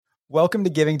Welcome to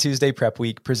Giving Tuesday Prep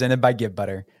Week, presented by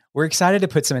GiveButter. We're excited to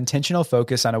put some intentional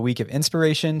focus on a week of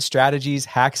inspiration, strategies,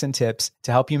 hacks, and tips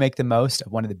to help you make the most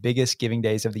of one of the biggest giving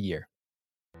days of the year.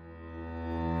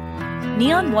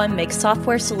 Neon One makes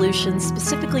software solutions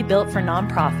specifically built for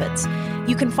nonprofits.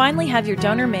 You can finally have your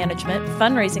donor management,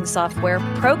 fundraising software,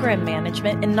 program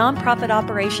management, and nonprofit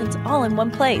operations all in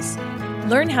one place.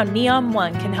 Learn how Neon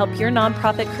One can help your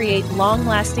nonprofit create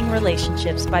long-lasting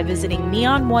relationships by visiting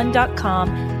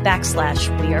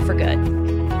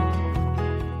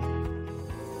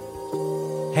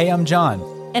neon1.com/weareforgood. Hey, I'm John.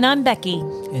 And I'm Becky.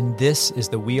 And this is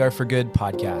the We Are For Good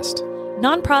podcast.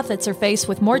 Nonprofits are faced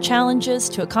with more challenges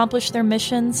to accomplish their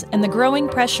missions and the growing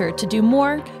pressure to do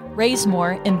more, raise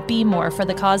more, and be more for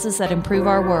the causes that improve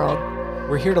our world.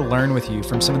 We're here to learn with you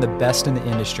from some of the best in the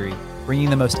industry, bringing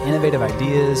the most innovative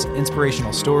ideas,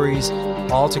 inspirational stories,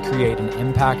 all to create an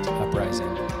impact uprising.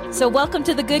 So welcome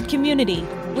to the good community.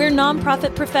 We're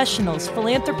nonprofit professionals,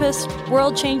 philanthropists,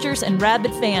 world changers, and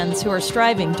rabid fans who are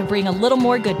striving to bring a little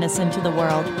more goodness into the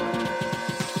world.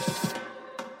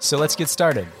 So let's get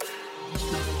started.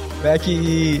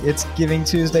 Becky, it's Giving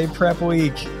Tuesday Prep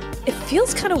Week. It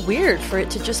feels kind of weird for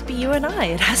it to just be you and I.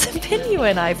 It hasn't been you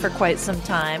and I for quite some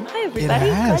time. Hi, everybody.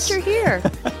 Glad you're here.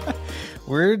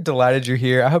 We're delighted you're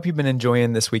here. I hope you've been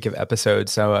enjoying this week of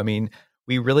episodes. So,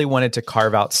 we really wanted to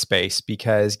carve out space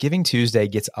because Giving Tuesday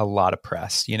gets a lot of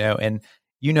press, and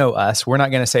you know us. We're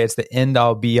not going to say it's the end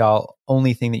all be all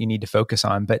only thing that you need to focus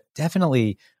on, but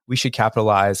definitely we should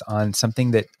capitalize on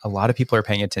something that a lot of people are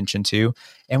paying attention to,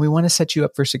 and we want to set you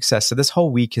up for success. So this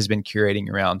whole week has been curating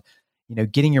around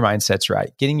getting your mindsets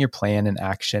right, getting your plan in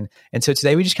action. And so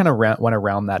today we just kind of want to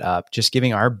round that up, just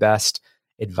giving our best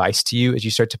advice to you as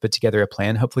you start to put together a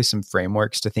plan, hopefully some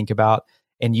frameworks to think about,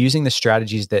 and using the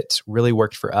strategies that's really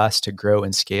worked for us to grow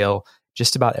and scale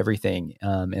just about everything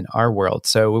in our world.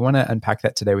 So we want to unpack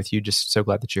that today with you. Just so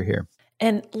glad that you're here.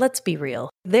 And let's be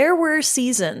real. There were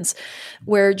seasons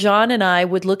where John and I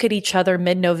would look at each other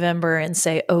mid-November and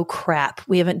say, oh crap,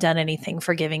 we haven't done anything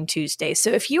for Giving Tuesday.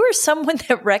 So if you are someone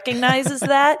that recognizes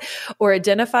that or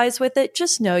identifies with it,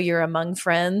 just know you're among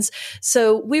friends.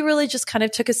 So we really just kind of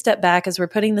took a step back as we're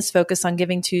putting this focus on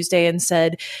Giving Tuesday and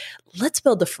said, let's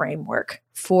build a framework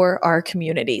for our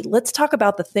community. Let's talk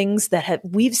about the things that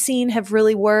we've seen have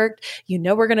really worked.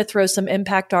 We're going to throw some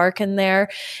impact arc in there.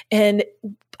 And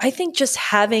I think just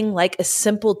having like a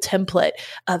simple template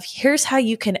of here's how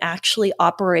you can actually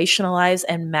operationalize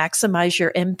and maximize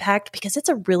your impact, because it's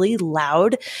a really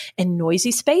loud and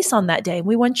noisy space on that day. And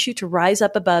we want you to rise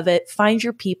up above it, find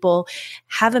your people,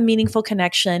 have a meaningful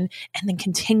connection, and then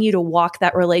continue to walk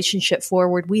that relationship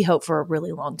forward, we hope, for a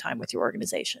really long time with your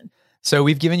organization. So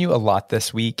we've given you a lot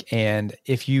this week. And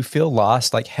if you feel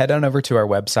lost, head on over to our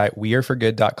website,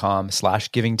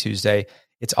 weareforgood.com/Giving Tuesday.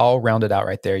 It's all rounded out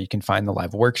right there. You can find the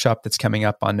live workshop that's coming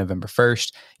up on November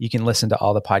 1st. You can listen to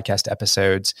all the podcast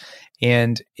episodes,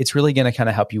 and it's really going to kind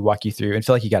of help you walk you through and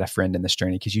feel like you got a friend in this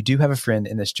journey, because you do have a friend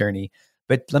in this journey.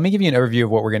 But let me give you an overview of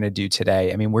what we're going to do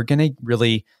today. We're going to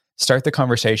really start the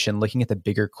conversation looking at the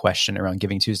bigger question around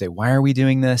Giving Tuesday. Why are we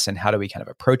doing this, and how do we kind of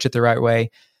approach it the right way?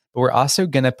 But we're also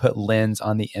going to put lens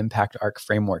on the impact arc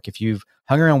framework. If you've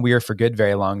hung around We Are For Good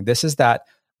very long, this is that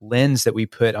lens that we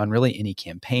put on really any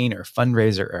campaign or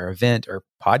fundraiser or event or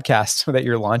podcast that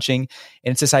you're launching.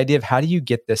 And it's this idea of how do you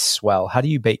get this swell? How do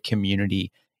you bake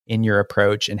community in your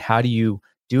approach? And how do you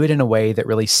do it in a way that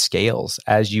really scales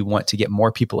as you want to get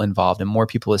more people involved and more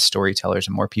people as storytellers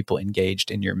and more people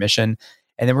engaged in your mission?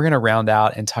 And then we're going to round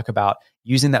out and talk about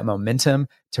using that momentum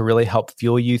to really help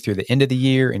fuel you through the end of the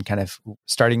year and kind of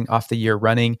starting off the year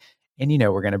running. And,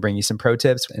 we're going to bring you some pro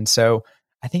tips. And so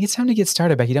I think it's time to get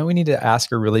started, Becky. Don't we need to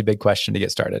ask a really big question to get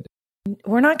started?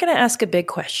 We're not going to ask a big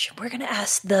question. We're going to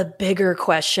ask the bigger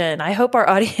question. I hope our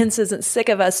audience isn't sick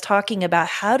of us talking about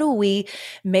how do we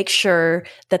make sure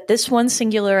that this one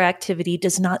singular activity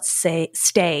does not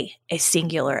stay a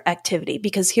singular activity.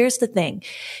 Because here's the thing,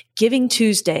 Giving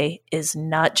Tuesday is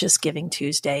not just Giving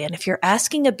Tuesday. And if you're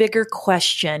asking a bigger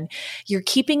question, you're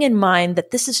keeping in mind that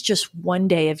this is just one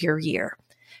day of your year.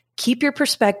 Keep your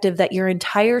perspective that your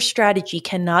entire strategy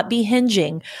cannot be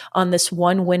hinging on this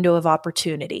one window of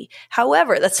opportunity.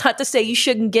 However, that's not to say you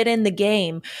shouldn't get in the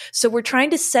game. So we're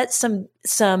trying to set some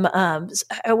I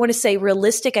want to say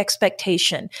realistic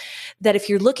expectation that if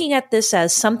you're looking at this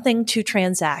as something to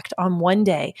transact on one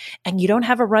day and you don't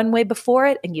have a runway before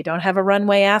it and you don't have a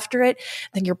runway after it,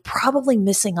 then you're probably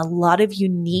missing a lot of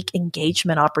unique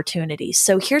engagement opportunities.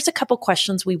 So here's a couple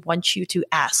questions we want you to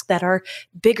ask that are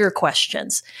bigger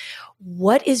questions.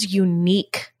 What is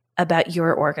unique about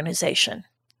your organization?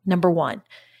 Number one,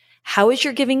 How is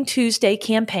your Giving Tuesday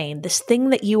campaign, this thing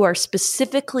that you are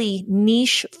specifically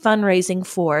niche fundraising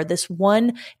for, this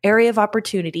one area of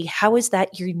opportunity, how is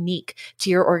that unique to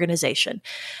your organization?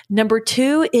 Number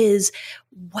 2 is,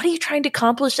 what are you trying to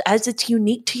accomplish as it's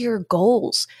unique to your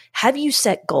goals? Have you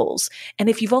set goals? And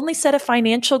if you've only set a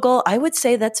financial goal, I would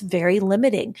say that's very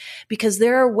limiting, because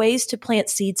there are ways to plant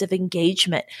seeds of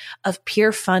engagement, of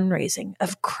peer fundraising,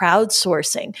 of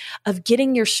crowdsourcing, of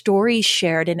getting your stories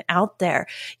shared and out there.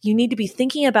 You need to be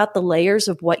thinking about the layers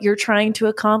of what you're trying to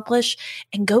accomplish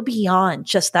and go beyond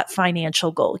just that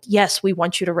financial goal. Yes, we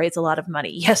want you to raise a lot of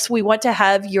money. Yes, we want to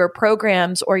have your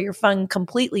programs or your fund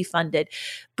completely funded,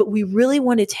 but we really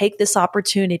want to take this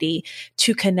opportunity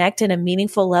to connect in a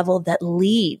meaningful level that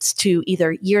leads to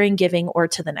either year-end giving or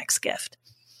to the next gift.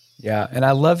 Yeah. And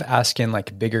I love asking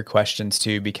like bigger questions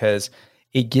too, because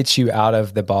it gets you out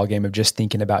of the ballgame of just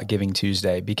thinking about Giving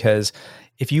Tuesday. Because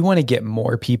if you want to get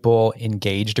more people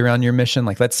engaged around your mission,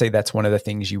 like let's say that's one of the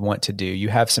things you want to do, you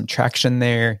have some traction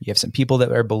there, you have some people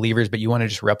that are believers, but you want to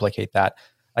just replicate that.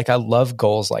 Like I love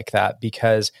goals like that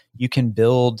because you can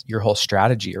build your whole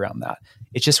strategy around that.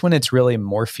 It's just when it's really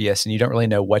Morpheus and you don't really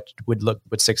know what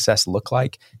success look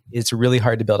like, it's really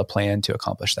hard to build a plan to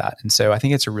accomplish that. And so I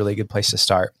think it's a really good place to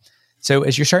start. So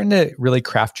as you're starting to really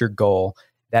craft your goal,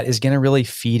 that is going to really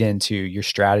feed into your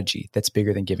strategy that's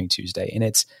bigger than Giving Tuesday. And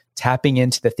it's tapping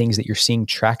into the things that you're seeing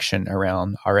traction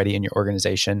around already in your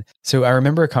organization. So I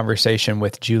remember a conversation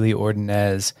with Julie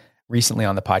Ordonez recently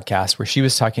on the podcast where she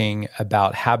was talking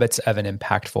about habits of an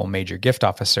impactful major gift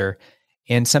officer.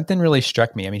 And something really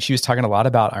struck me. I mean, she was talking a lot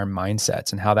about our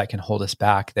mindsets and how that can hold us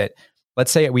back. That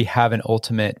let's say we have an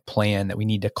ultimate plan that we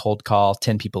need to cold call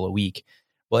 10 people a week.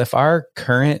 Well, if our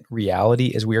current reality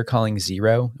is we are calling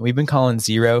 0, and we've been calling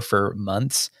 0 for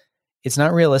months, it's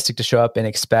not realistic to show up and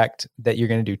expect that you're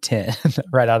going to do 10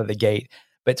 right out of the gate.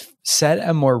 But set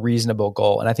a more reasonable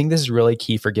goal. And I think this is really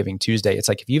key for Giving Tuesday. It's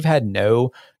like if you've had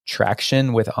no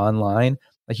traction with online,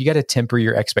 like you got to temper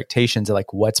your expectations of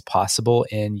like what's possible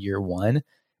in year 1,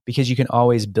 because you can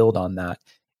always build on that.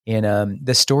 And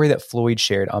the story that Floyd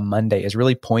shared on Monday is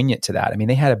really poignant to that. I mean,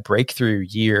 they had a breakthrough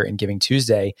year in Giving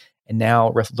Tuesday, and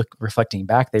now reflecting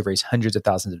back, they've raised hundreds of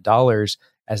thousands of dollars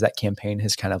as that campaign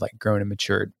has kind of like grown and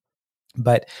matured.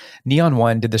 But Neon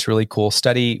One did this really cool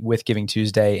study with Giving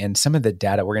Tuesday, and some of the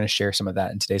data, we're going to share some of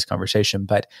that in today's conversation.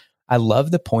 But I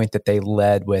love the point that they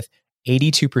led with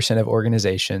 82% of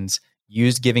organizations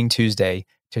used Giving Tuesday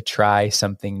to try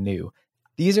something new.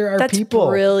 These are our people.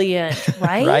 That's brilliant,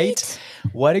 right? Right?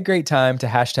 What a great time to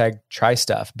hashtag try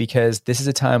stuff, because this is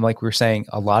a time, like we were saying,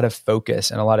 a lot of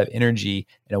focus and a lot of energy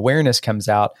and awareness comes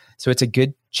out. So it's a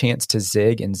good chance to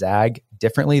zig and zag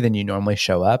differently than you normally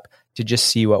show up, to just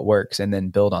see what works and then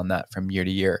build on that from year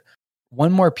to year.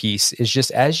 One more piece is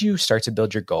just as you start to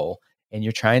build your goal and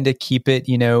you're trying to keep it,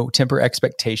 temper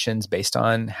expectations based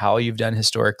on how you've done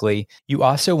historically, you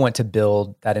also want to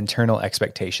build that internal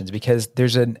expectations, because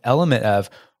there's an element of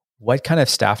what kind of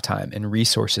staff time and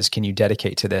resources can you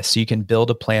dedicate to this so you can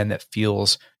build a plan that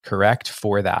feels correct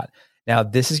for that. Now,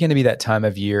 this is going to be that time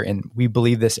of year, and we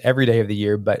believe this every day of the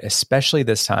year, but especially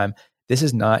this time, this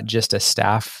is not just a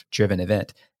staff-driven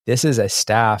event. This is a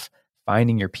staff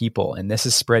finding your people, and this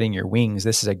is spreading your wings.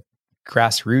 This is a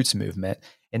grassroots movement.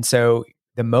 And so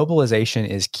the mobilization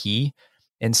is key.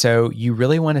 And so you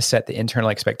really want to set the internal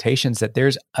expectations that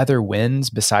there's other wins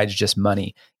besides just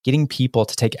money, getting people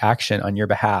to take action on your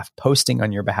behalf, posting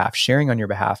on your behalf, sharing on your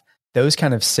behalf. Those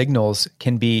kind of signals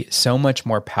can be so much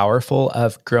more powerful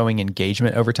of growing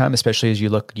engagement over time, especially as you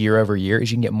look year over year,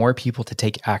 as you can get more people to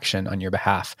take action on your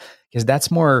behalf, because that's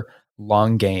more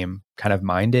long game kind of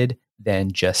minded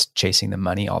than just chasing the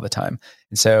money all the time.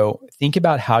 And so think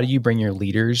about, how do you bring your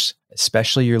leaders,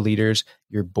 especially your leaders,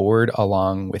 your board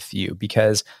along with you,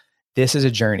 because this is a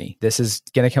journey. This is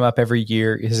going to come up every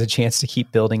year. It is a chance to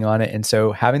keep building on it. And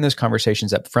so having those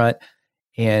conversations up front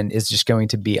and is just going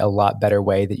to be a lot better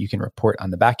way that you can report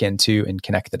on the back end too and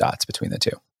connect the dots between the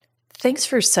two. Thanks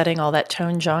for setting all that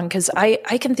tone, John, because I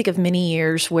can think of many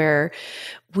years where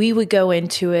we would go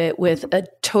into it with a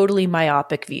totally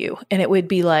myopic view. And it would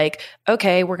be like,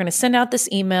 okay, we're going to send out this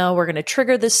email, we're going to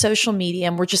trigger this social media,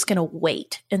 and we're just going to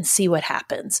wait and see what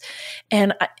happens.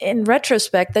 And in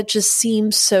retrospect, that just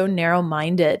seems so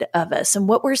narrow-minded of us. And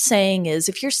what we're saying is,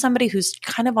 if you're somebody who's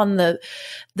kind of on the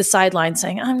sideline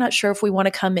saying, I'm not sure if we want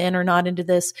to come in or not into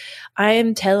this, I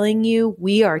am telling you,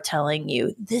 we are telling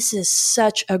you, this is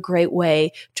such a great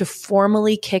way to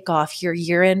formally kick off your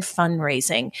year-end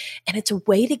fundraising. And it's a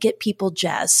way to get people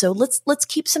jazzed. So let's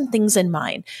keep some things in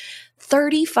mind.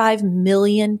 35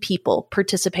 million people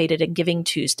participated in Giving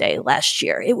Tuesday last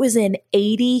year. It was in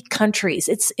 80 countries.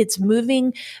 It's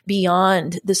moving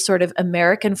beyond this sort of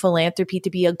American philanthropy to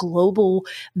be a global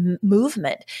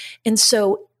movement. And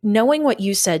so knowing what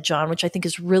you said, John, which I think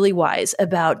is really wise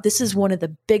about this is one of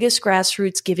the biggest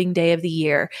grassroots giving day of the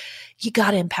year, you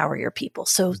got to empower your people.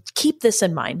 So keep this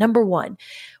in mind. Number one,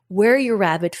 where are your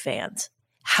rabid fans?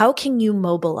 How can you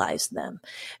mobilize them?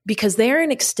 Because they're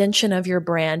an extension of your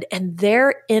brand, and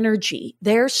their energy,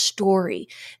 their story,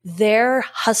 their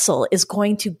hustle is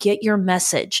going to get your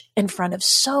message in front of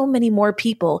so many more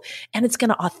people, and it's going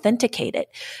to authenticate it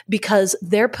because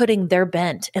they're putting their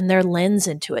bent and their lens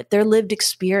into it, their lived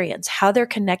experience, how they're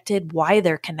connected, why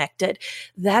they're connected.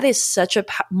 That is such a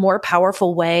more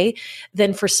powerful way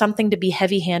than for something to be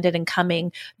heavy-handed and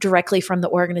coming directly from the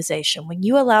organization. When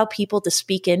you allow people to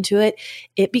speak into it,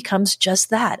 it becomes just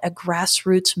that, a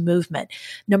grassroots movement.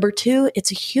 Number two,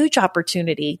 it's a huge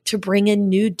opportunity to bring in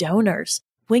new donors.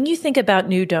 When you think about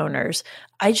new donors,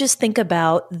 I just think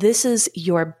about this is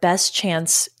your best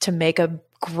chance to make a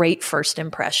great first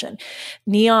impression.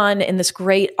 Neon, in this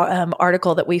great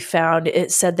article that we found,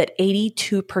 it said that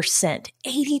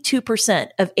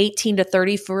 82% of 18 to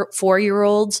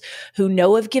 34-year-olds who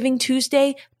know of Giving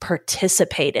Tuesday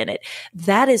participate in it.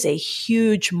 That is a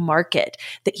huge market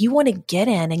that you want to get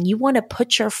in and you want to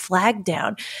put your flag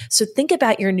down. So think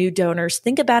about your new donors,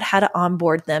 think about how to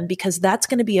onboard them, because that's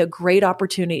going to be a great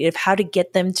opportunity of how to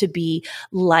get them to be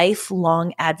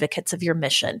lifelong advocates of your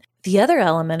mission. The other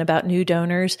element about new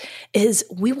donors is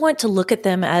we want to look at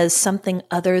them as something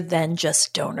other than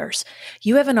just donors.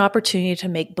 You have an opportunity to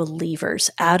make believers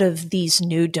out of these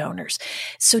new donors.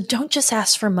 So don't just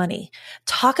ask for money.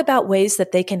 Talk about ways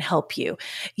that they can help you.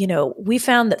 You know, we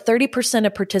found that 30%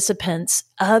 of participants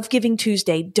of Giving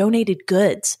Tuesday donated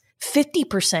goods.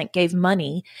 50% gave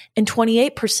money and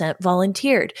 28%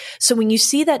 volunteered. So when you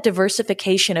see that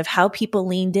diversification of how people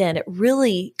leaned in, it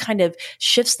really kind of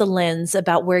shifts the lens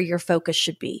about where your focus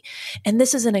should be. And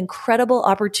this is an incredible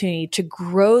opportunity to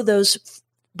grow those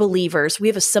believers. We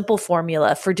have a simple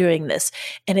formula for doing this,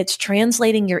 and it's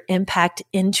translating your impact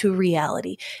into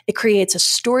reality. It creates a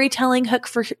storytelling hook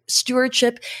for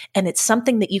stewardship, and it's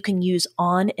something that you can use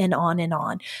on and on and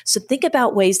on. So think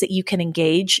about ways that you can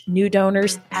engage new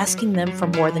donors, asking them for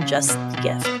more than just the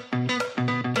gift.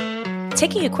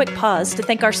 Taking a quick pause to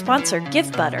thank our sponsor,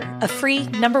 GiveButter, a free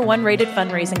 #1 rated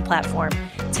fundraising platform.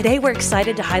 Today, we're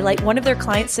excited to highlight one of their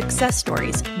client success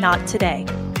stories, Not Today.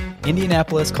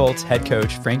 Indianapolis Colts head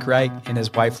coach Frank Reich and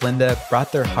his wife Linda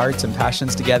brought their hearts and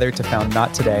passions together to found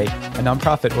Not Today, a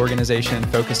nonprofit organization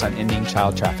focused on ending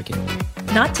child trafficking.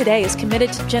 Not Today is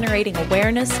committed to generating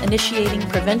awareness, initiating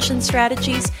prevention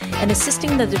strategies, and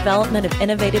assisting the development of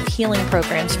innovative healing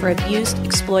programs for abused,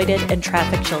 exploited, and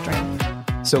trafficked children.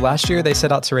 So last year, they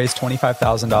set out to raise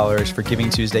 $25,000 for Giving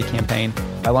Tuesday campaign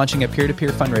by launching a peer-to-peer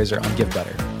fundraiser on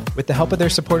GiveButter. With the help of their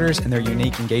supporters and their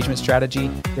unique engagement strategy,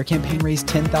 their campaign raised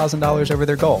 $10,000 over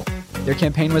their goal. Their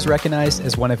campaign was recognized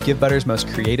as one of GiveButter's most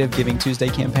creative Giving Tuesday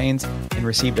campaigns and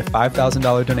received a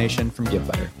 $5,000 donation from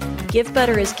GiveButter.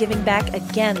 GiveButter is giving back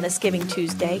again this Giving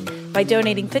Tuesday by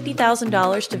donating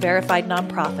 $50,000 to verified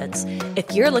nonprofits.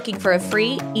 If you're looking for a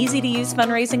free, easy-to-use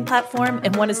fundraising platform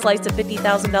and want a slice of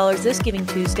 $50,000 this Giving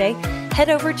Tuesday, head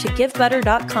over to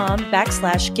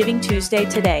givebutter.com/Giving Tuesday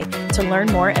today to learn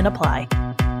more and apply.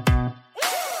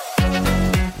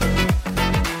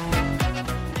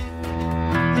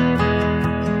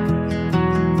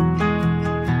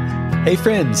 Hey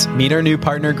friends, meet our new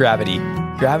partner, Gravity.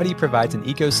 Gravity provides an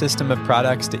ecosystem of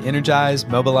products to energize,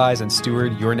 mobilize, and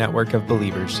steward your network of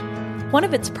believers. One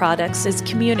of its products is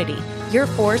Community, your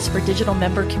force for digital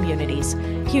member communities.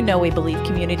 You know we believe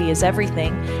community is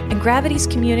everything, and Gravity's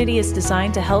Community is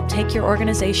designed to help take your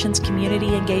organization's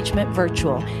community engagement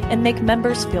virtual and make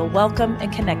members feel welcome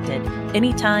and connected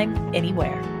anytime,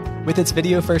 anywhere. With its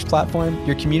video-first platform,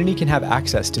 your community can have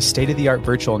access to state-of-the-art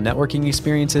virtual networking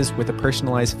experiences with a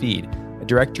personalized feed, a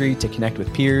directory to connect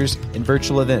with peers, and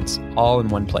virtual events, all in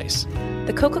one place.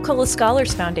 The Coca-Cola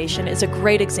Scholars Foundation is a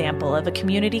great example of a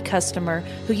community customer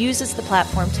who uses the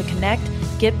platform to connect,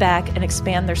 give back, and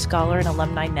expand their scholar and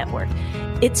alumni network.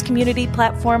 Its community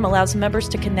platform allows members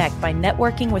to connect by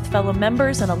networking with fellow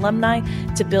members and alumni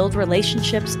to build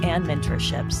relationships and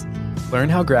mentorships. Learn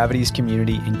how Gravity's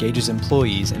community engages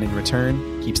employees and in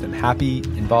return keeps them happy,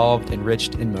 involved,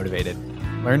 enriched, and motivated.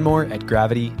 Learn more at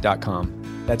gravity.com.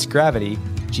 That's Gravity,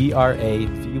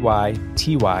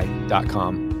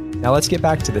 GRAVYTY.com. Now let's get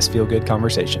back to this feel-good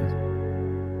conversation.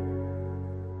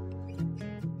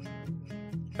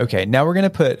 Okay, now we're going to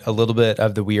put a little bit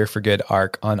of the We Are for Good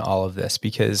arc on all of this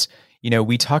because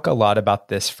We talk a lot about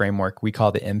this framework we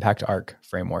call the Impact Arc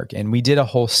framework. And we did a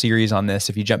whole series on this.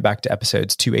 If you jump back to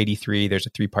episodes 283, there's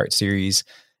a 3-part series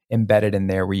embedded in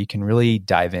there where you can really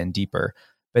dive in deeper.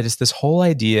 But it's this whole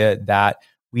idea that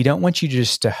we don't want you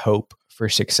just to hope for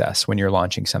success when you're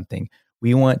launching something.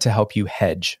 We want to help you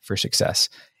hedge for success.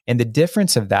 And the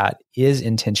difference of that is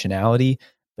intentionality,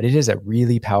 but it is a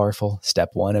really powerful step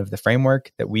one of the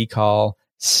framework that we call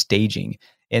staging.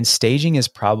 And staging is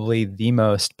probably the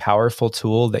most powerful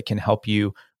tool that can help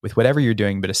you with whatever you're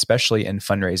doing, but especially in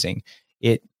fundraising.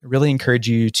 It really encourages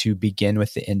you to begin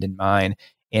with the end in mind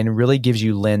and really gives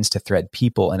you lens to thread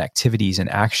people and activities and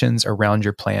actions around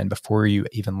your plan before you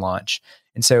even launch.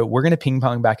 And so we're going to ping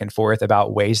pong back and forth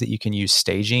about ways that you can use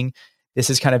staging. This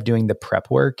is kind of doing the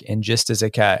prep work. And just as a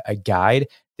guide,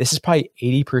 this is probably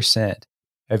 80%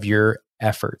 of your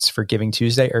efforts for Giving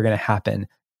Tuesday are going to happen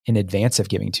in advance of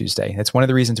Giving Tuesday. That's one of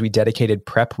the reasons we dedicated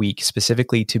Prep Week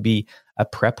specifically to be a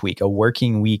prep week, a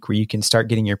working week where you can start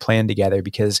getting your plan together,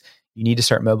 because you need to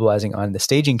start mobilizing on the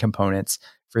staging components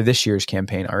for this year's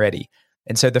campaign already.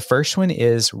 And so the first one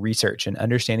is research and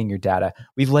understanding your data.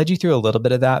 We've led you through a little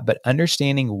bit of that, but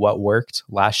understanding what worked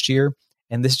last year,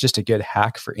 and this is just a good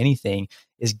hack for anything,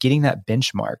 is getting that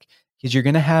benchmark. Because you're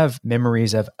going to have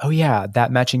memories of, oh yeah,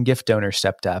 that matching gift donor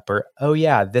stepped up, or oh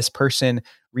yeah, this person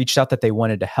reached out that they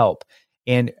wanted to help.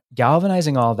 And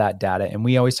galvanizing all that data, and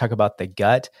we always talk about the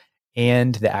gut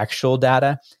and the actual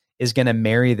data, is going to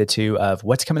marry the two of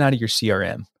what's coming out of your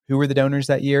CRM, who were the donors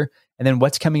that year, and then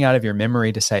what's coming out of your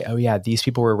memory to say, oh yeah, these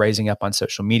people were raising up on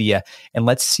social media. And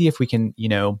let's see if we can,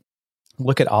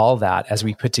 look at all that as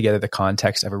we put together the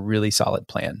context of a really solid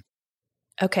plan.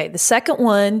 Okay, the second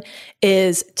one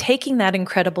is taking that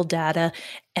incredible data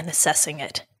and assessing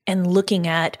it and looking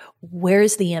at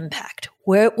where's the impact?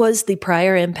 Where was the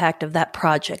prior impact of that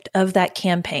project, of that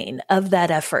campaign, of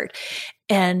that effort?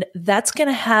 And that's going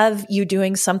to have you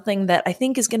doing something that I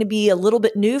think is going to be a little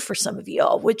bit new for some of you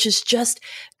all, which is just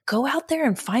go out there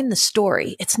and find the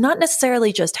story. It's not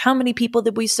necessarily just how many people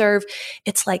did we serve.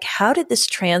 It's like, how did this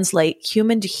translate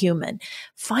human to human?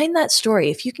 Find that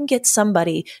story. If you can get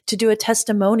somebody to do a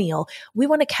testimonial, we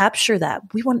want to capture that.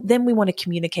 We want to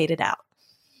communicate it out.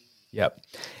 Yep.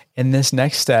 And this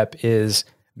next step is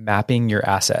mapping your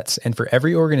assets. And for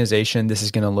every organization, this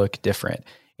is going to look different.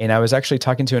 And I was actually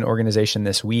talking to an organization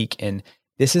this week, and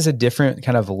this is a different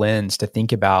kind of lens to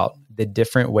think about the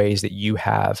different ways that you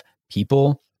have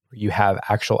people, you have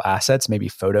actual assets, maybe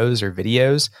photos or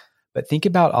videos, but think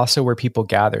about also where people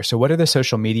gather. So what are the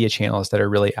social media channels that are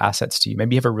really assets to you?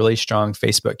 Maybe you have a really strong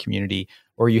Facebook community,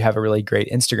 or you have a really great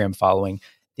Instagram following.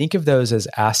 Think of those as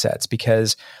assets,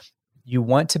 because you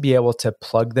want to be able to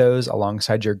plug those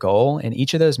alongside your goal. And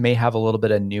each of those may have a little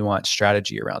bit of nuanced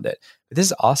strategy around it. But this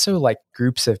is also like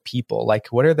groups of people. Like,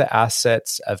 what are the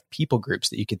assets of people groups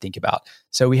that you could think about?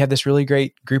 So we have this really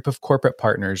great group of corporate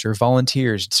partners or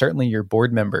volunteers, certainly your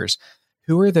board members.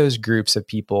 Who are those groups of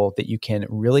people that you can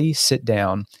really sit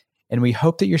down? And we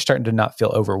hope that you're starting to not feel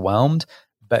overwhelmed,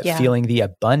 but feeling the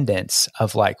abundance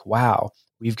of like, wow,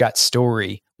 we've got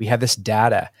story, we have this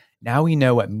data. Now we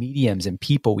know what mediums and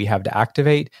people we have to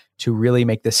activate to really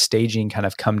make this staging kind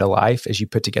of come to life as you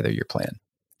put together your plan.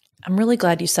 I'm really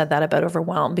glad you said that about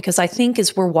overwhelm, because I think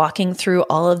as we're walking through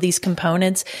all of these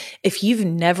components, if you've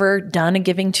never done a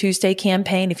Giving Tuesday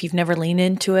campaign, if you've never leaned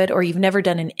into it, or you've never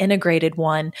done an integrated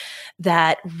one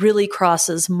that really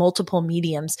crosses multiple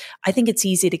mediums, I think it's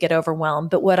easy to get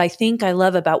overwhelmed. But what I think I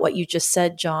love about what you just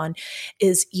said, John,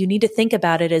 is you need to think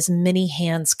about it as many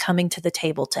hands coming to the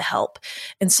table to help.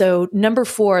 And so number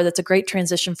 4, that's a great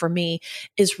transition for me,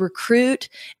 is recruit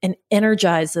and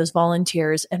energize those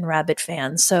volunteers and Rabbit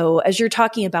fans. So as you're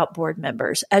talking about board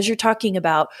members, as you're talking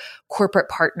about corporate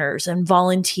partners and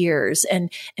volunteers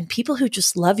and people who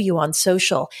just love you on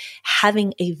social,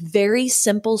 having a very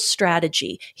simple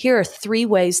strategy. Here are 3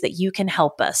 ways that you can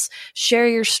help us. Share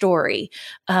your story,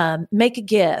 make a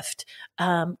gift,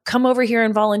 come over here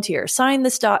and volunteer, sign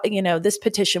this this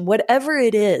petition, whatever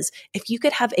it is. If you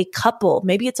could have a couple,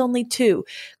 maybe it's only 2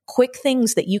 quick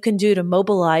things that you can do to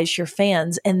mobilize your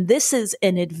fans. And this is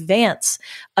in advance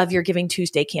of your Giving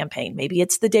Tuesday campaign. Maybe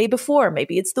it's the day before,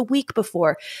 maybe it's the week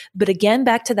before. But again,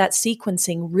 back to that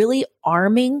sequencing, really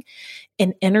arming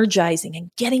and energizing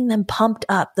and getting them pumped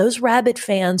up. Those Rabbit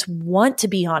fans want to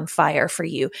be on fire for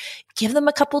you. Give them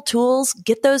a couple tools,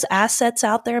 get those assets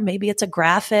out there. Maybe it's a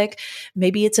graphic,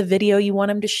 maybe it's a video you want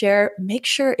them to share. Make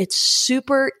sure it's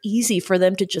super easy for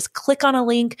them to just click on a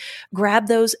link, grab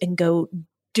those, and go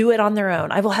do it on their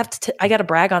own. I got to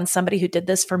brag on somebody who did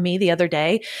this for me the other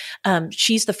day.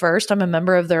 She's the first. I'm a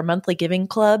member of their monthly giving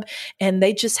club, and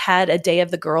they just had a Day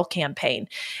of the Girl campaign.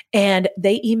 And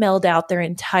they emailed out their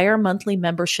entire monthly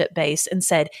membership base and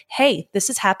said, hey, this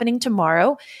is happening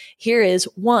tomorrow. Here is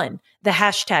the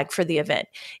hashtag for the event.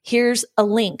 Here's a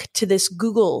link to this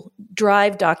Google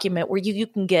Drive document where you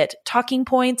can get talking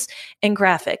points and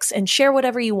graphics and share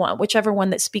whatever you want, whichever one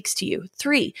that speaks to you.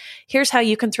 3, here's how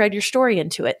you can thread your story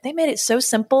into it. They made it so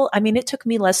simple. I mean, it took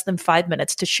me less than 5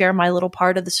 minutes to share my little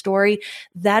part of the story.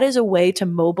 That is a way to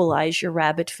mobilize your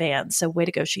rabid fans. So way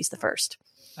to go. She's the first.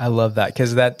 I love that,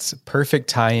 because that's perfect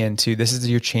tie-in to, this is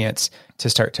your chance to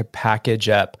start to package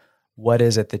up what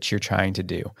is it that you're trying to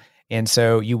do. And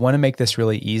so you want to make this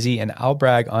really easy. And I'll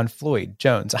brag on Floyd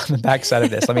Jones on the backside of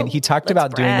this. I mean, he talked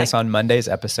about doing this on Monday's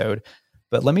episode,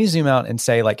 but let me zoom out and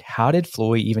say, like, how did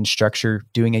Floyd even structure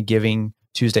doing a Giving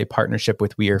Tuesday partnership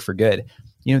with We Are for Good?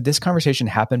 You know, this conversation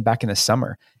happened back in the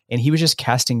summer, and he was just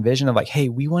casting vision of like, hey,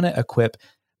 we want to equip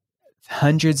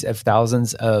hundreds of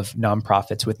thousands of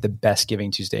nonprofits with the best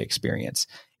Giving Tuesday experience.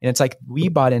 And it's like, we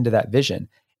bought into that vision.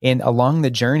 And along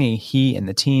the journey, he and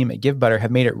the team at GiveButter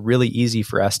have made it really easy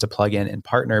for us to plug in and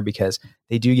partner, because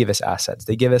they do give us assets.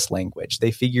 They give us language. They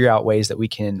figure out ways that we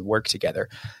can work together.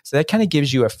 So that kind of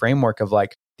gives you a framework of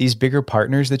like, these bigger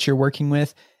partners that you're working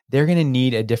with, they're going to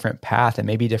need a different path and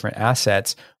maybe different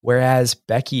assets. Whereas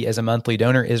Becky, as a monthly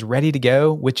donor, is ready to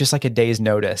go with just like a day's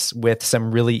notice with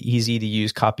some really easy to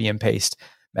use copy and paste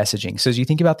messaging. So as you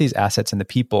think about these assets and the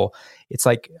people, it's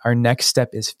like our next step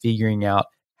is figuring out,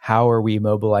 how are we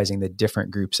mobilizing the different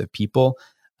groups of people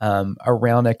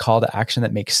around a call to action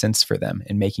that makes sense for them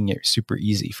and making it super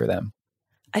easy for them?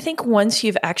 I think once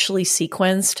you've actually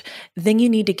sequenced, then you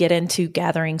need to get into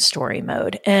gathering story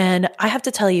mode. And I have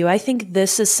to tell you, I think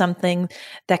this is something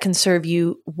that can serve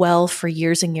you well for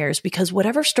years and years, because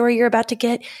whatever story you're about to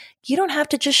get, you don't have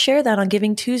to just share that on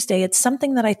Giving Tuesday. It's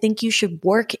something that I think you should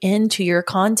work into your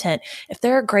content. If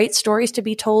there are great stories to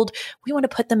be told, we want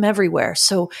to put them everywhere.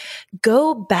 So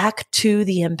go back to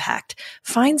the impact.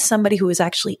 Find somebody who is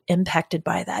actually impacted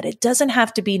by that. It doesn't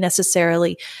have to be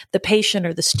necessarily the patient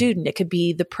or the student. It could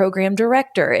be the program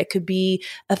director. It could be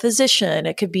a physician.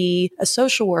 It could be a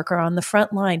social worker on the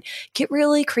front line. Get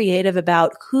really creative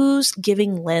about who's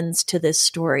giving lens to this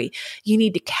story. You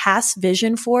need to cast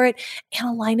vision for it and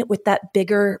align it with that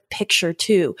bigger picture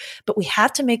too. But we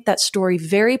have to make that story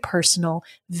very personal,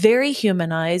 very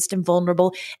humanized and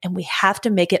vulnerable. And we have to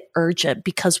make it urgent,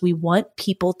 because we want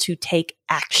people to take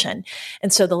action.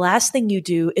 And so the last thing you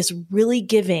do is really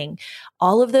giving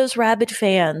all of those rabid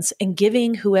fans and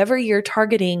giving whoever you're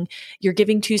targeting your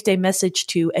Giving Tuesday message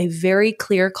to a very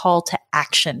clear call to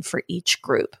action for each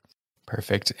group.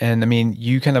 Perfect. And I mean,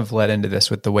 you kind of led into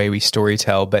this with the way we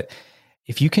storytell, but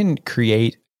if you can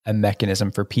create a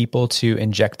mechanism for people to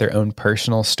inject their own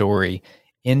personal story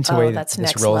into the way that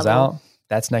this rolls out,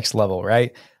 that's next level,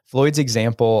 right? Floyd's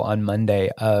example on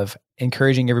Monday of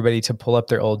encouraging everybody to pull up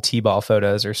their old T-ball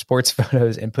photos or sports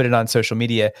photos and put it on social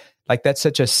media, like that's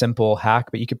such a simple hack,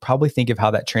 but you could probably think of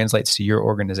how that translates to your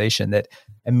organization that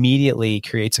immediately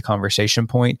creates a conversation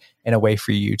point and a way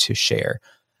for you to share.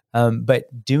 But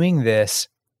doing this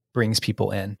brings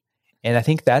people in. And I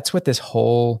think that's what this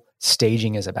whole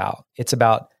staging is about. It's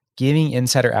about giving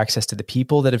insider access to the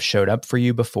people that have showed up for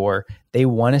you before. They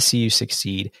want to see you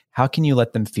succeed. How can you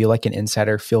let them feel like an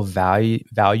insider, feel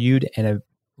valued, and a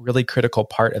really critical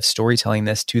part of storytelling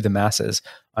this to the masses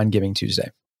on Giving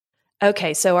Tuesday?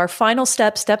 Okay, so our final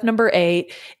step, step number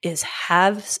 8, is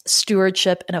have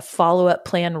stewardship and a follow-up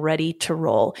plan ready to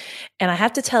roll. And I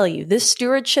have to tell you, this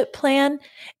stewardship plan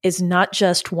is not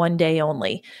just one day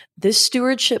only. This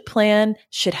stewardship plan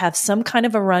should have some kind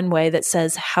of a runway that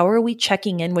says, how are we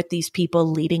checking in with these people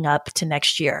leading up to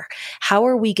next year? How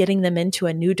are we getting them into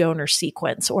a new donor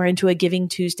sequence or into a Giving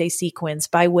Tuesday sequence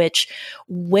by which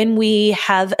when we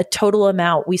have a total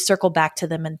amount, we circle back to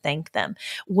them and thank them.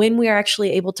 When we are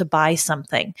actually able to buy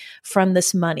something from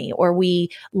this money, or we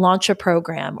launch a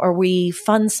program, or we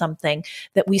fund something,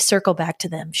 that we circle back to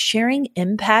them. Sharing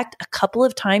impact a couple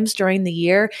of times during the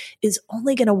year is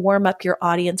only going to warm up your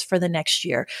audience for the next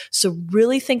year. So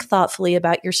really think thoughtfully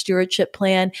about your stewardship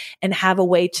plan and have a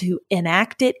way to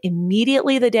enact it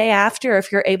immediately the day after if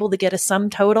you're able to get a sum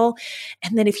total.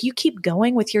 And then if you keep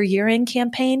going with your year-end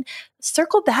campaign,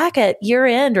 circle back at year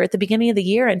end or at the beginning of the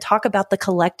year and talk about the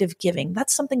collective giving.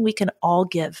 That's something we can all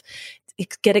get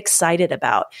excited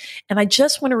about. And I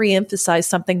just want to reemphasize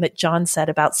something that John said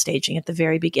about staging at the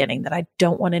very beginning that I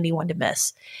don't want anyone to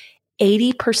miss.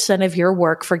 80% of your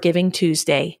work for Giving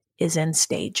Tuesday is in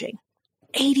staging.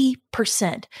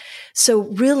 80%. So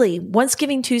really, once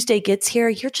Giving Tuesday gets here,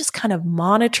 you're just kind of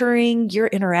monitoring, you're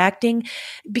interacting,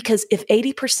 because if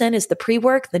 80% is the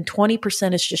pre-work, then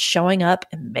 20% is just showing up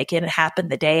and making it happen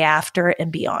the day after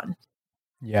and beyond.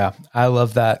 Yeah, I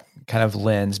love that kind of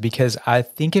lens, because I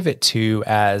think of it too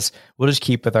as, we'll just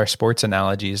keep with our sports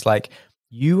analogies, like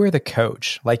you are the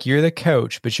coach, like you're the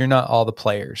coach, but you're not all the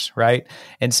players, right?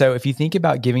 And so if you think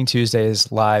about Giving Tuesday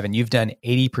is live and you've done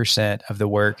 80% of the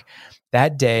work,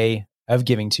 that day of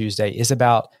Giving Tuesday is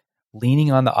about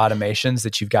leaning on the automations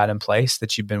that you've got in place,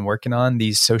 that you've been working on,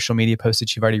 these social media posts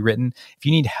that you've already written. If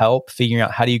you need help figuring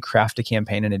out how do you craft a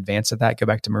campaign in advance of that, go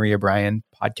back to Maria Bryan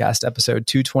podcast episode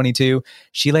 222.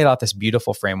 She laid out this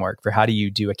beautiful framework for how do you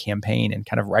do a campaign and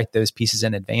kind of write those pieces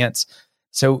in advance.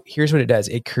 So here's what it does.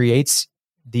 It creates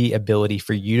the ability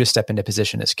for you to step into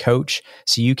position as coach,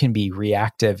 so you can be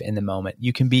reactive in the moment.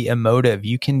 You can be emotive.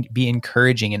 You can be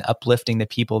encouraging and uplifting the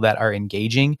people that are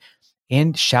engaging,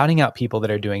 and shouting out people that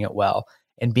are doing it well,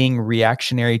 and being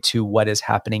reactionary to what is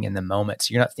happening in the moment.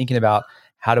 So you're not thinking about,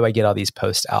 how do I get all these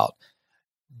posts out?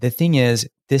 The thing is,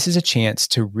 this is a chance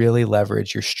to really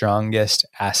leverage your strongest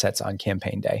assets on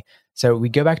campaign day. So we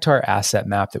go back to our asset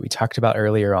map that we talked about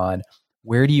earlier on.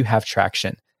 Where do you have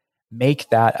traction? Make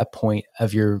that a point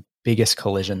of your biggest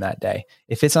collision that day.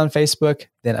 If it's on Facebook,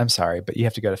 then I'm sorry, but you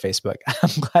have to go to Facebook. I'm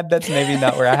glad that's maybe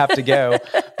not where I have to go,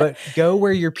 but go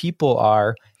where your people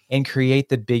are and create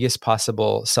the biggest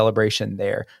possible celebration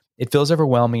there. It feels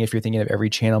overwhelming if you're thinking of every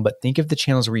channel, but think of the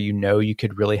channels where you know you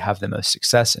could really have the most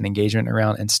success and engagement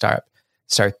around, and start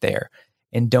there.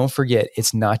 And don't forget,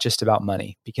 it's not just about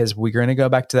money, because we're going to go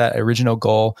back to that original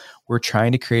goal. We're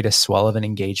trying to create a swell of an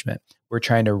engagement. We're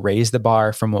trying to raise the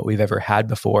bar from what we've ever had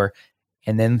before.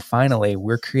 And then finally,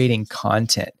 we're creating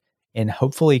content and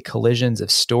hopefully collisions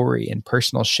of story and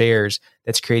personal shares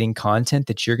that's creating content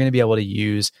that you're going to be able to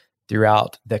use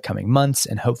throughout the coming months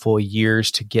and hopefully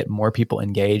years to get more people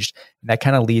engaged. And that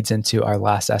kind of leads into our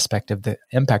last aspect of the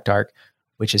impact arc,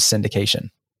 which is syndication.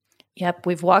 Yep.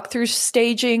 We've walked through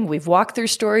staging. We've walked through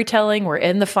storytelling. We're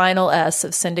in the final S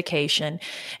of syndication.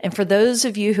 And for those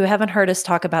of you who haven't heard us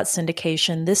talk about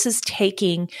syndication, this is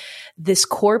taking this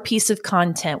core piece of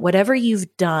content, whatever you've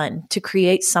done to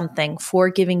create something for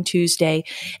Giving Tuesday,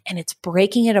 and it's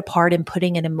breaking it apart and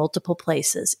putting it in multiple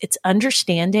places. It's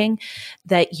understanding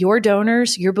that your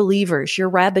donors, your believers, your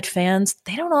rabid fans,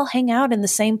 they don't all hang out in the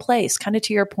same place. Kind of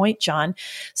to your point, John,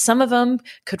 some of them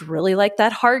could really like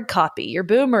that hard copy. Your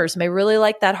boomers may really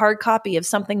like that hard copy of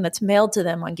something that's mailed to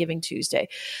them on Giving Tuesday.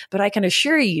 But I can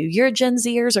assure you, your Gen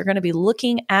Zers are going to be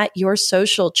looking at your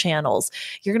social channels.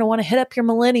 You're going to want to hit up your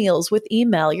millennials with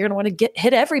email. You're going to want to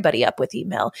hit everybody up with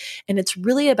email. And it's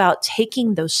really about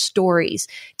taking those stories,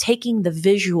 taking the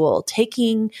visual,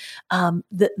 taking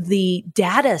the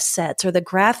data sets or the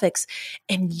graphics,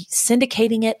 and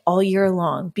syndicating it all year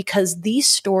long, because these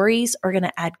stories are going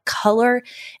to add color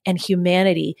and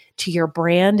humanity to your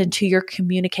brand and to your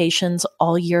communications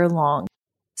all year long.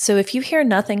 So if you hear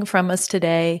nothing from us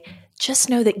today, just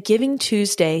know that Giving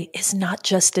Tuesday is not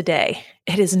just a day.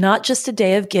 It is not just a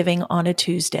day of giving on a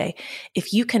Tuesday.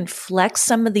 If you can flex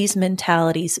some of these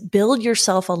mentalities, build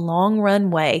yourself a long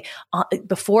runway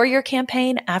before your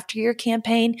campaign, after your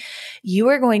campaign, you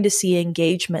are going to see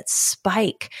engagement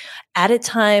spike at a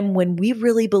time when we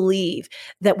really believe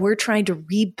that we're trying to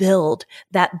rebuild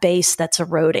that base that's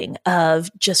eroding of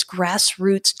just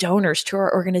grassroots donors to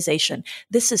our organization.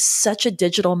 This is such a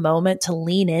digital moment to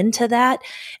lean into that.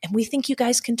 And we think you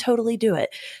guys can totally do it.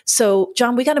 So,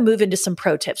 John, we got to move into some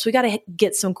pro tips. We got to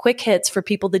get some quick hits for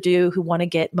people to do who want to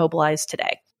get mobilized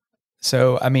today.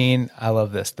 So, I mean, I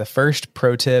love this. The first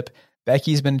pro tip,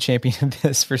 Becky's been a champion of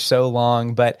this for so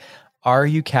long, but are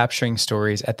you capturing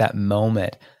stories at that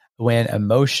moment when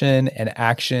emotion and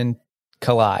action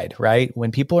collide, right?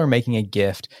 When people are making a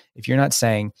gift, if you're not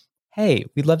saying, hey,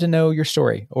 we'd love to know your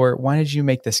story, or why did you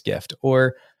make this gift,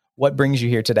 or what brings you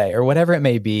here today, or whatever it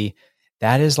may be,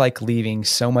 that is like leaving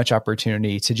so much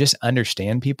opportunity to just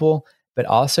understand people, but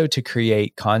also to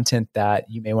create content that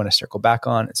you may want to circle back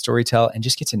on and storytell and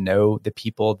just get to know the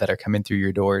people that are coming through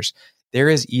your doors. There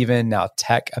is even now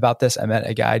tech about this. I met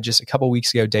a guy just a couple of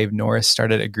weeks ago, Dave Norris,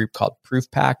 started a group called Proof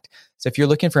Pact. So if you're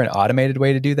looking for an automated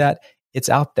way to do that, it's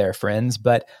out there, friends,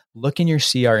 but look in your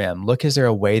CRM. Look, is there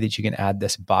a way that you can add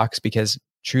this box? Because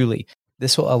truly,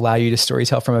 This will allow you to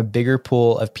storytell from a bigger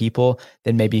pool of people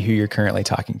than maybe who you're currently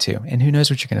talking to. And who knows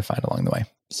what you're going to find along the way.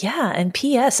 Yeah. And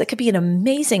P.S., it could be an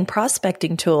amazing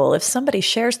prospecting tool. If somebody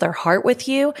shares their heart with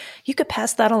you, you could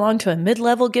pass that along to a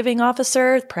mid-level giving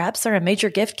officer. Perhaps they're a major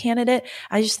gift candidate.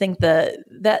 I just think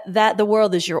that the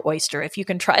world is your oyster if you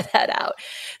can try that out.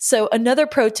 So another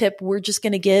pro tip we're just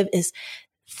going to give is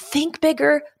think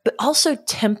bigger, but also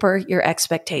temper your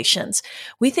expectations.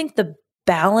 We think the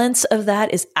balance of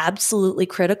that is absolutely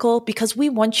critical because we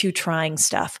want you trying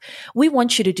stuff. We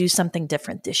want you to do something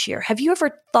different this year. Have you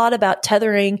ever thought about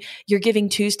tethering your Giving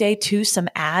Tuesday to some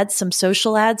ads, some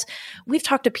social ads? We've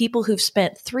talked to people who've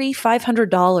spent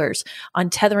 $300-$500 on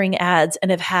tethering ads and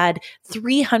have had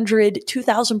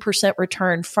 2,000%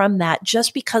 return from that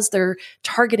just because they're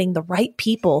targeting the right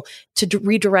people to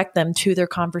redirect them to their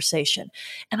conversation.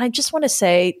 And I just want to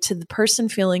say to the person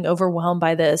feeling overwhelmed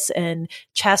by this and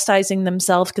chastising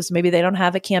themselves because maybe they don't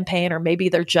have a campaign or maybe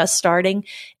they're just starting,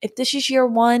 if this is year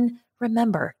one,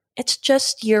 remember, it's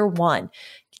just year one.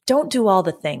 Don't do all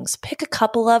the things. Pick a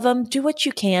couple of them, do what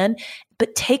you can,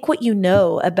 but take what you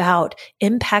know about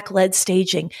impact-led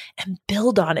staging and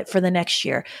build on it for the next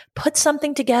year. Put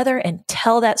something together and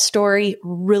tell that story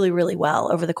really, really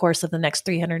well over the course of the next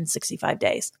 365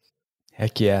 days.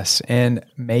 Heck yes. And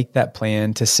make that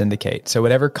plan to syndicate. So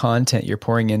whatever content you're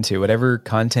pouring into, whatever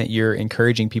content you're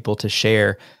encouraging people to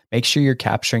share, make sure you're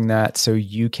capturing that so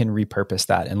you can repurpose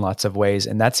that in lots of ways.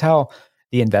 And that's how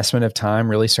the investment of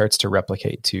time really starts to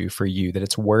replicate too for you, that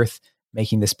it's worth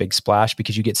making this big splash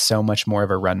because you get so much more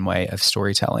of a runway of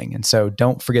storytelling. And so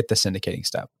don't forget the syndicating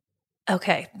step.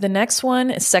 Okay. The next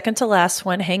one is second to last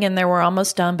one. Hang in there. We're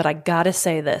almost done, but I got to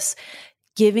say this.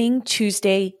 Giving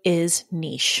Tuesday is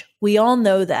niche. We all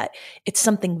know that. It's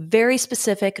something very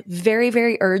specific, very,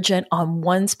 very urgent on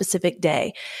one specific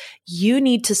day. You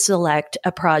need to select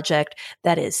a project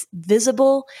that is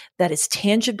visible, that is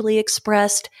tangibly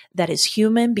expressed, that is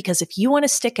human, because if you want to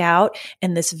stick out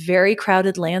in this very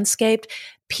crowded landscape,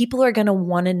 people are going to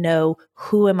want to know,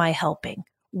 who am I helping?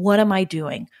 What am I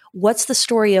doing? What's the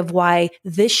story of why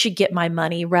this should get my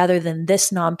money rather than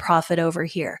this nonprofit over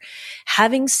here?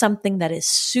 Having something that is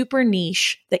super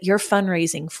niche that you're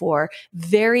fundraising for,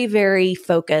 very, very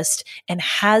focused and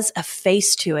has a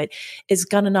face to it is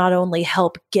going to not only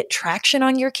help get traction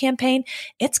on your campaign,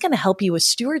 it's going to help you with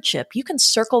stewardship. You can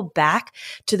circle back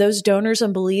to those donors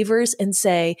and believers and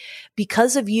say,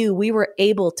 because of you, we were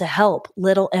able to help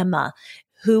little Emma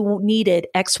who needed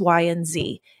X, Y, and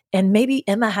Z. And maybe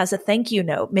Emma has a thank you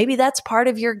note. Maybe that's part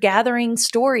of your gathering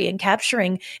story and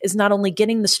capturing is not only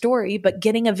getting the story, but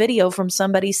getting a video from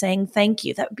somebody saying thank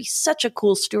you. That would be such a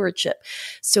cool stewardship.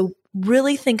 So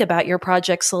really think about your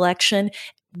project selection,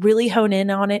 really hone in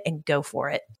on it and go for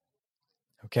it.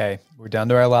 Okay. We're down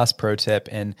to our last pro tip,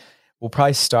 and we'll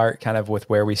probably start kind of with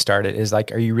where we started is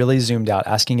like, are you really zoomed out,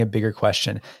 asking a bigger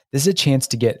question? This is a chance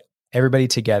to get everybody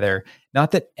together.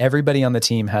 Not that everybody on the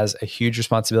team has a huge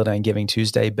responsibility on Giving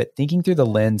Tuesday, but thinking through the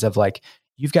lens of like,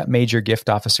 you've got major gift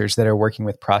officers that are working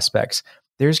with prospects.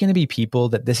 There's going to be people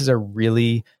that this is a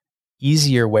really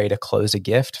easier way to close a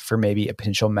gift for maybe a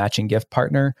potential matching gift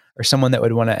partner or someone that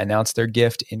would want to announce their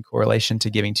gift in correlation to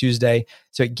Giving Tuesday.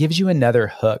 So it gives you another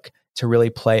hook to really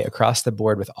play across the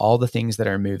board with all the things that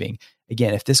are moving.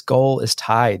 Again, if this goal is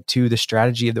tied to the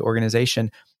strategy of the organization,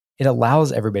 it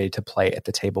allows everybody to play at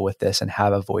the table with this and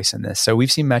have a voice in this. So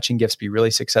we've seen matching gifts be really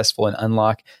successful and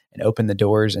unlock and open the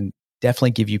doors and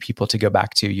definitely give you people to go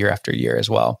back to year after year as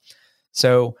well.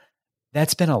 So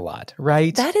that's been a lot,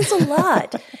 right? That is a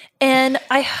lot. And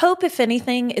I hope, if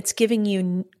anything, it's giving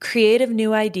you creative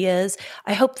new ideas.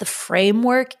 I hope the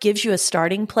framework gives you a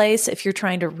starting place if you're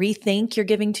trying to rethink your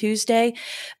Giving Tuesday.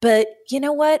 But you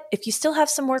know what? If you still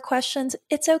have some more questions,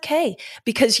 it's okay,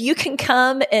 because you can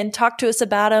come and talk to us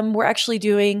about them. We're actually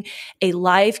doing a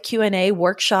live Q&A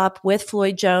workshop with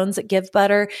Floyd Jones at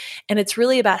GiveButter, and it's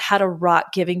really about how to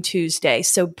rock Giving Tuesday.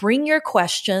 So bring your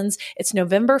questions. It's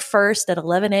November 1st at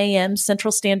 11 a.m.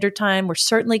 Central Standard Time. We're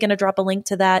certainly going to drop a link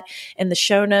to that in the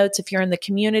show notes. If you're in the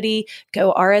community,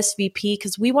 go RSVP,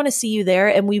 because we want to see you there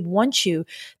and we want you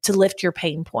to lift your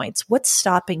pain points. What's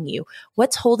stopping you?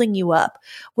 What's holding you up?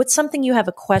 What's something you have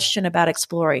a question about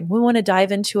exploring? We want to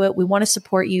dive into it. We want to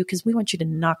support you because we want you to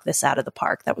knock this out of the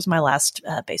park. That was my last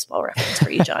baseball reference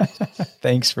for you, John.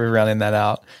 Thanks for rounding that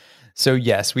out. So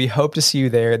yes, we hope to see you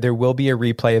there. There will be a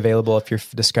replay available if you're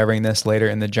discovering this later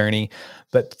in the journey.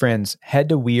 But friends, head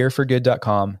to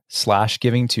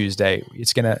weareforgood.com/Giving Tuesday.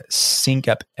 It's going to sync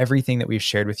up everything that we've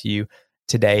shared with you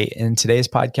today in today's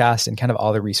podcast and kind of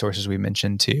all the resources we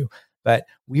mentioned too. But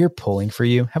we are pulling for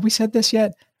you. Have we said this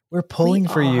yet? We're pulling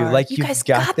for you. Like, you you've guys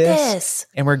got this.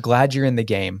 And we're glad you're in the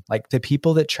game. Like, the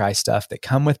people that try stuff, that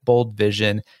come with bold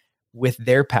vision, with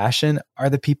their passion, are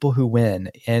the people who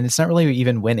win. And it's not really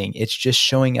even winning. It's just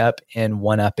showing up and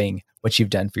one-upping what you've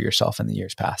done for yourself in the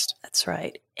years past. That's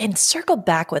right. And circle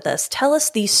back with us. Tell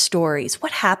us these stories.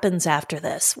 What happens after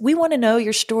this? We want to know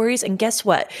your stories. And guess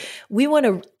what? We want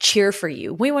to cheer for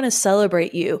you. We want to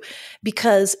celebrate you,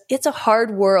 because it's a hard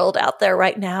world out there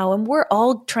right now. And we're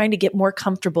all trying to get more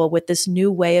comfortable with this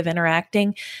new way of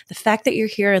interacting. The fact that you're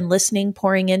here and listening,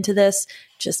 pouring into this,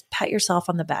 just pat yourself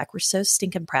on the back. We're so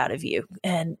stinking proud of you,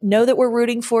 and know that we're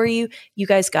rooting for you. You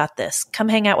guys got this. Come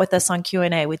hang out with us on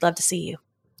Q&A. We'd love to see you.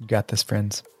 You got this,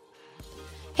 friends.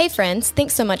 Hey friends,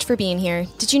 thanks so much for being here.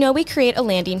 Did you know we create a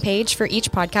landing page for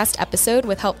each podcast episode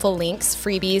with helpful links,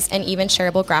 freebies, and even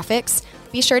shareable graphics?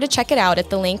 Be sure to check it out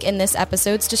at the link in this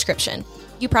episode's description.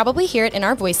 You probably hear it in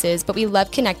our voices, but we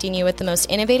love connecting you with the most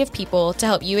innovative people to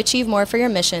help you achieve more for your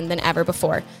mission than ever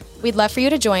before. We'd love for you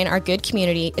to join our good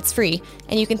community. It's free,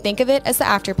 and you can think of it as the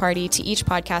after party to each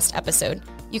podcast episode.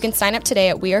 You can sign up today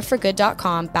at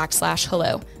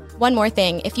weareforgood.com/hello. One more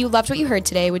thing, if you loved what you heard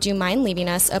today, would you mind leaving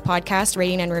us a podcast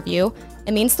rating and review?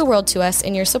 It means the world to us,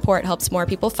 and your support helps more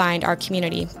people find our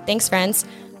community. Thanks, friends.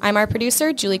 I'm our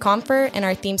producer, Julie Comfer, and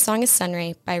our theme song is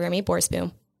Sunray by Remy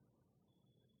Borsboom.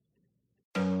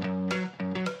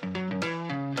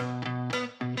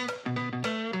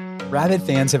 Rabid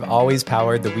fans have always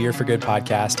powered the We Are For Good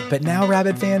podcast, but now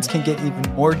Rabid fans can get even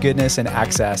more goodness and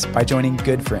access by joining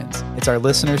Good Friends. It's our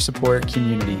listener support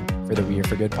community for the We Are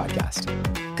For Good podcast.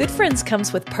 Good Friends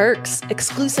comes with perks,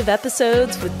 exclusive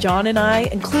episodes with John and I,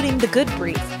 including The Good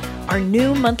Brief, our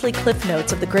new monthly cliff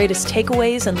notes of the greatest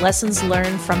takeaways and lessons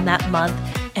learned from that month,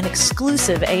 and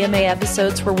exclusive AMA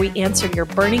episodes where we answer your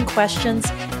burning questions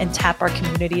and tap our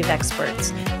community of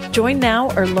experts. Join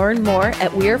now or learn more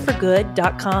at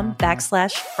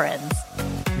weareforgood.com/friends.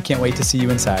 We can't wait to see you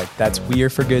inside. That's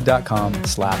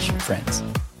weareforgood.com/friends.